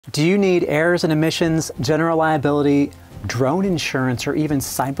Do you need errors and omissions, general liability, drone insurance, or even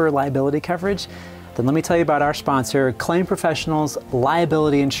cyber liability coverage? Then let me tell you about our sponsor, Claim Professionals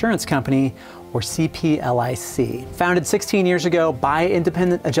Liability Insurance Company, or CPLIC. Founded 16 years ago by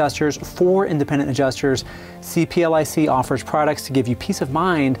independent adjusters for independent adjusters, CPLIC offers products to give you peace of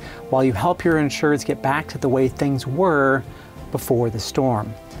mind while you help your insureds get back to the way things were before the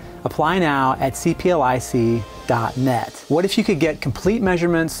storm. Apply now at cplic.net. What if you could get complete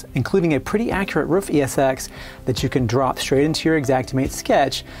measurements, including a pretty accurate roof ESX that you can drop straight into your Xactimate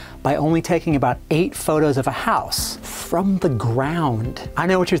sketch by only taking about 8 photos of a house from the ground? I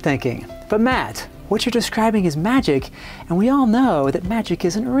know what you're thinking, but Matt, what you're describing is magic, and we all know that magic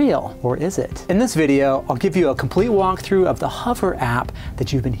isn't real, or is it? In this video, I'll give you a complete walkthrough of the Hover app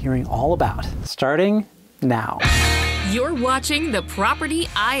that you've been hearing all about, starting now. You're watching the Property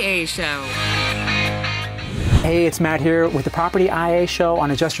IA Show. Hey, it's Matt here with the Property IA Show on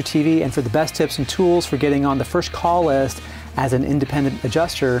AdjusterTV, and for the best tips and tools for getting on the first call list as an independent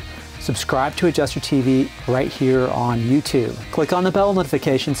adjuster, subscribe to AdjusterTV right here on YouTube. Click on the bell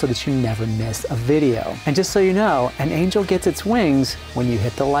notification so that you never miss a video. And just so you know, an angel gets its wings when you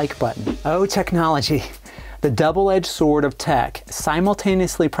hit the like button. Oh, technology. The double-edged sword of tech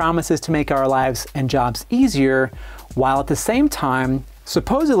simultaneously promises to make our lives and jobs easier, while at the same time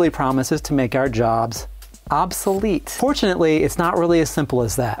supposedly promises to make our jobs obsolete. Fortunately, it's not really as simple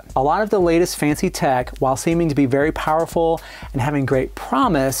as that. A lot of the latest fancy tech, while seeming to be very powerful and having great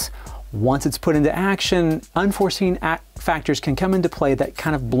promise, once it's put into action, unforeseen factors can come into play that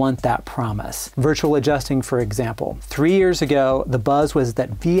kind of blunt that promise. Virtual adjusting, for example. 3 years ago, the buzz was that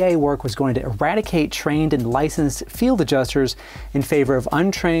VA work was going to eradicate trained and licensed field adjusters in favor of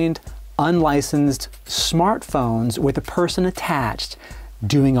untrained, unlicensed smartphones with a person attached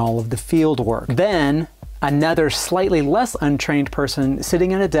doing all of the field work. Then another slightly less untrained person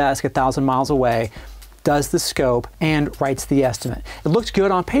sitting at a desk 1,000 miles away does the scope and writes the estimate. It looked good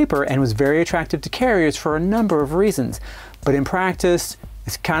on paper and was very attractive to carriers for a number of reasons, but in practice,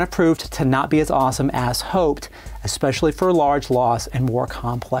 it's kind of proved to not be as awesome as hoped, especially for large loss and more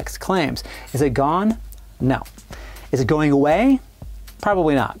complex claims. Is it gone? No. Is it going away?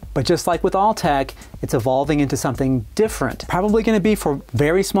 Probably not. But just like with all tech, it's evolving into something different. Probably going to be for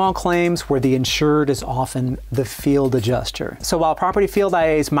very small claims where the insured is often the field adjuster. So while property field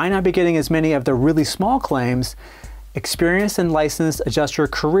IAs might not be getting as many of the really small claims, experienced and licensed adjuster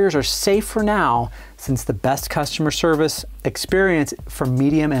careers are safe for now, since the best customer service experience for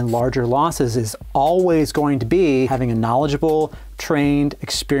medium and larger losses is always going to be having a knowledgeable, trained,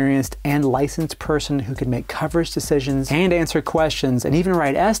 experienced, and licensed person who can make coverage decisions and answer questions and even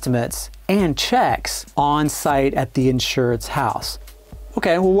write estimates and checks on site at the insured's house.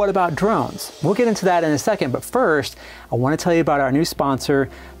 Okay, well, what about drones? We'll get into that in a second, but first, I want to tell you about our new sponsor,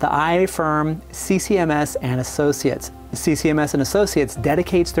 the IA firm CCMS Associates. CCMS Associates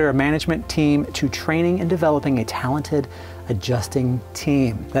dedicates their management team to training and developing a talented adjusting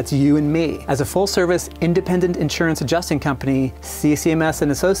team. That's you and me. As a full-service independent insurance adjusting company, CCMS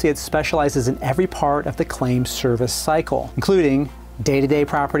Associates specializes in every part of the claims service cycle, including day-to-day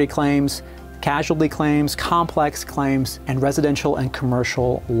property claims, casualty claims, complex claims, and residential and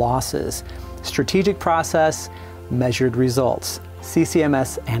commercial losses. Strategic process, measured results.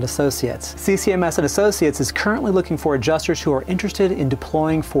 CCMS Associates. CCMS Associates is currently looking for adjusters who are interested in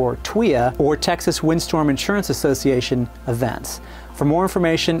deploying for TWIA, or Texas Windstorm Insurance Association, events. For more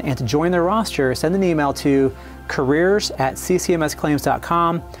information and to join their roster, send an email to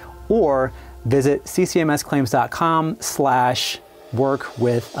careers@ccmsclaims.com or visit ccmsclaims.com/work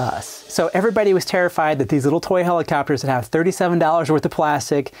with us. So everybody was terrified that these little toy helicopters that have $37 worth of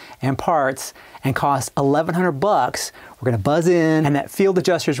plastic and parts and cost $1,100 were going to buzz in, and that field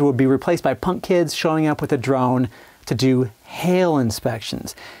adjusters would be replaced by punk kids showing up with a drone to do hail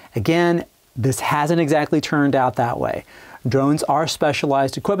inspections. Again, this hasn't exactly turned out that way. Drones are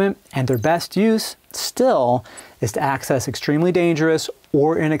specialized equipment, and their best use still is to access extremely dangerous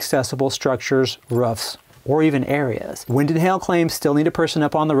or inaccessible structures, roofs, or even areas. Wind and hail claims still need a person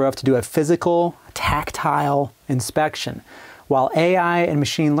up on the roof to do a physical, tactile inspection. While AI and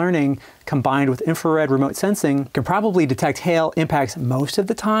machine learning combined with infrared remote sensing can probably detect hail impacts most of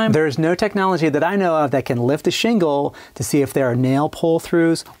the time, there is no technology that I know of that can lift a shingle to see if there are nail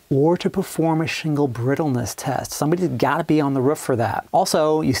pull-throughs or to perform a shingle brittleness test. Somebody's got to be on the roof for that.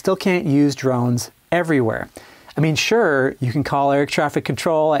 Also, you still can't use drones everywhere. I mean, sure, you can call air traffic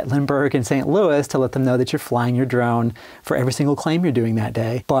control at Lindbergh and St. Louis to let them know that you're flying your drone for every single claim you're doing that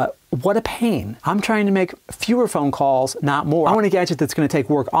day, but what a pain. I'm trying to make fewer phone calls, not more. I want a gadget that's going to take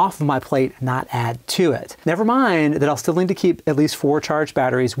work off of my plate, not add to it. Never mind that I'll still need to keep at least 4 charged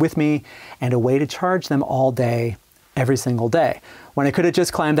batteries with me and a way to charge them all day, every single day, when I could have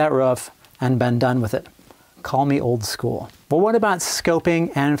just climbed that roof and been done with it. Call me old school. But what about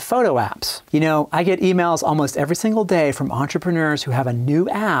scoping and photo apps? You know, I get emails almost every single day from entrepreneurs who have a new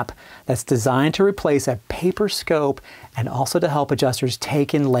app that's designed to replace a paper scope and also to help adjusters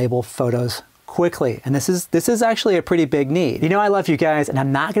take and label photos quickly. And this is actually a pretty big need. You know, I love you guys, and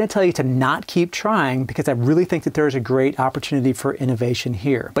I'm not going to tell you to not keep trying because I really think that there's a great opportunity for innovation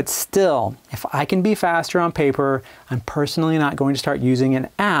here. But still, if I can be faster on paper, I'm personally not going to start using an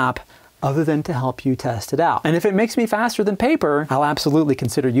app other than to help you test it out. And if it makes me faster than paper, I'll absolutely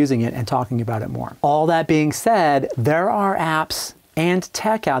consider using it and talking about it more. All that being said, there are apps and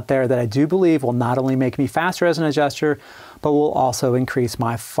tech out there that I do believe will not only make me faster as an adjuster, but will also increase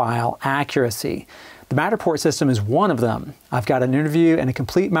my file accuracy. The Matterport system is one of them. I've got an interview and a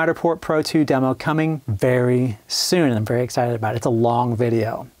complete Matterport Pro 2 demo coming very soon, and I'm very excited about it. It's a long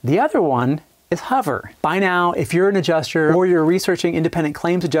video. The other one is Hover. By now, if you're an adjuster or you're researching independent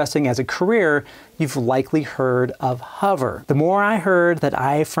claims adjusting as a career, you've likely heard of Hover. The more I heard that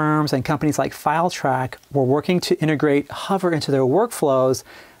IA firms and companies like FileTrack were working to integrate Hover into their workflows,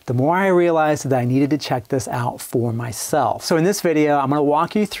 the more I realized that I needed to check this out for myself. So in this video, I'm going to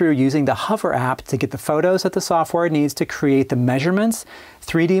walk you through using the Hover app to get the photos that the software needs to create the measurements,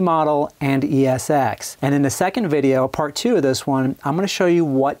 3D model, and ESX. And in the second video, part 2 of this one, I'm going to show you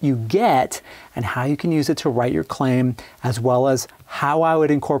what you get and how you can use it to write your claim, as well as how I would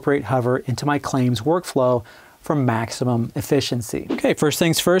incorporate Hover into my claims workflow for maximum efficiency. Okay, first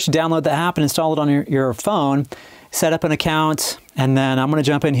things first, download the app and install it on your phone. Set up an account, and then I'm going to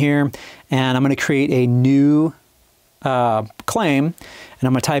jump in here and I'm going to create a new claim, and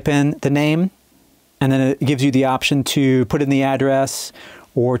I'm going to type in the name, and then it gives you the option to put in the address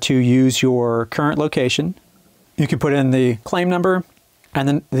or to use your current location. You can put in the claim number, and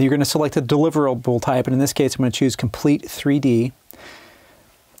then you're going to select the deliverable type, and in this case I'm going to choose Complete 3D.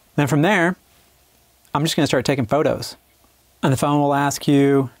 Then from there, I'm just going to start taking photos, and the phone will ask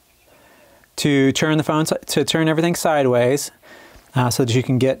you to turn the phone, to turn everything sideways so that you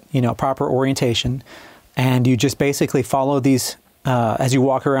can get, you know, proper orientation. And you just basically follow these, as you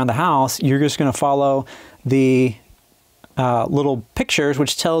walk around the house, you're just going to follow the little pictures,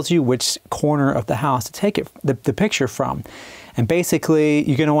 which tells you which corner of the house to take the picture from. And basically,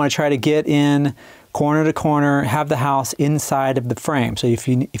 you're going to want to try to get in corner to corner, have the house inside of the frame. So if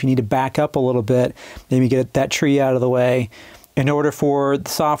you need to back up a little bit, maybe get that tree out of the way, in order for the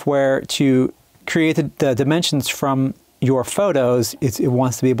software to create the dimensions from your photos, it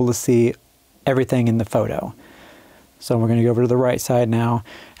wants to be able to see everything in the photo. So we're going to go over to the right side now,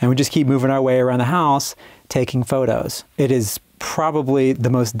 and we just keep moving our way around the house, taking photos. It is probably the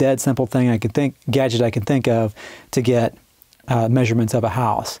most dead simple thing gadget I can think of to get measurements of a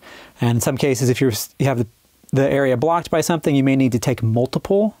house. And in some cases, if you have the area blocked by something, you may need to take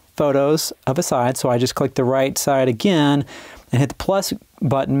multiple photos of a side. So I just click the right side again and hit the plus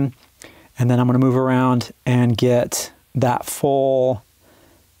button, and then I'm going to move around and get that full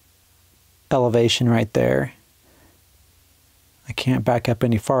elevation right there. I can't back up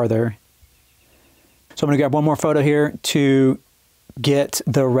any farther. So I'm going to grab one more photo here to get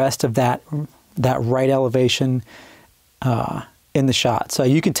the rest of that right elevation in the shot. So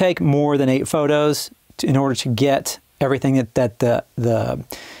you can take more than 8 photos in order to get everything that the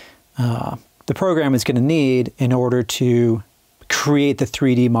program is going to need in order to create the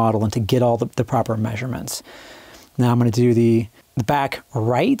 3D model and to get all the proper measurements. Now I'm going to do the back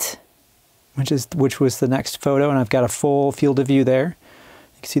right, which was the next photo, and I've got a full field of view there.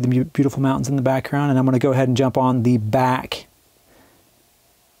 You can see the beautiful mountains in the background, and I'm going to go ahead and jump on the back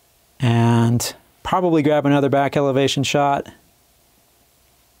and probably grab another back elevation shot.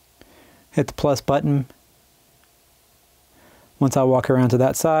 Hit the plus button. Once I walk around to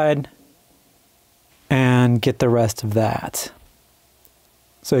that side and get the rest of that.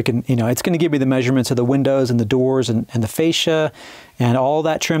 So it can, it's going to give me the measurements of the windows and the doors and the fascia and all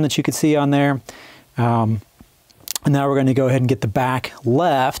that trim that you can see on there. And now we're going to go ahead and get the back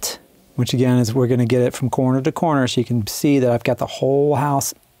left, which again is we're going to get it from corner to corner so you can see that I've got the whole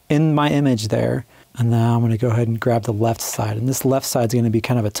house in my image there. And now I'm going to go ahead and grab the left side. And this left side is going to be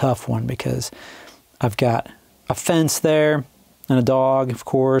kind of a tough one because I've got a fence there and a dog, of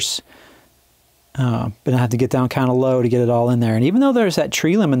course. But I have to get down kind of low to get it all in there. And even though there's that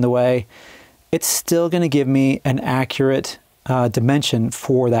tree limb in the way, it's still going to give me an accurate dimension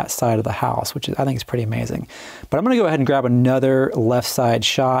for that side of the house, which I think is pretty amazing. But I'm going to go ahead and grab another left side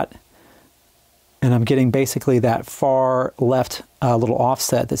shot, and I'm getting basically that far left little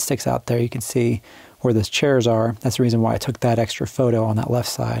offset that sticks out there. You can see where those chairs are. That's the reason why I took that extra photo on that left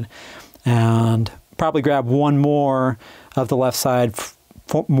side. And probably grab one more of the left side,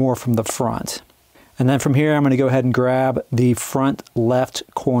 more from the front. And then from here, I'm going to go ahead and grab the front left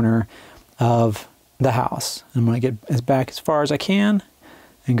corner of the house. I'm going to get back as far as I can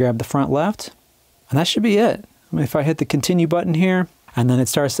and grab the front left. And that should be it. If I hit the continue button here, and then it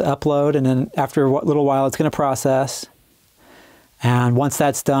starts to upload, and then after a little while, it's going to process. And once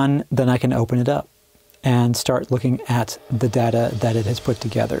that's done, then I can open it up and start looking at the data that it has put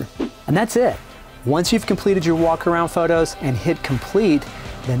together. And that's it. Once you've completed your walk around photos and hit complete,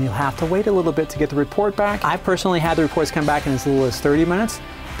 then you'll have to wait a little bit to get the report back. I've personally had the reports come back in as little as 30 minutes,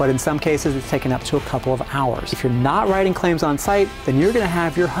 but in some cases it's taken up to a couple of hours. If you're not writing claims on site, then you're going to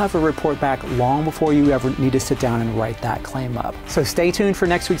have your hover report back long before you ever need to sit down and write that claim up. So stay tuned for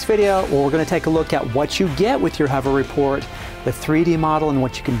next week's video, where we're going to take a look at what you get with your hover report, the 3D model and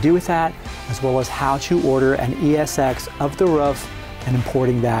what you can do with that, as well as how to order an ESX of the roof and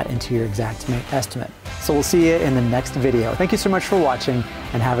importing that into your exact estimate. So we'll see you in the next video. Thank you so much for watching,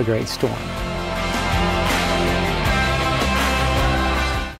 and have a great storm.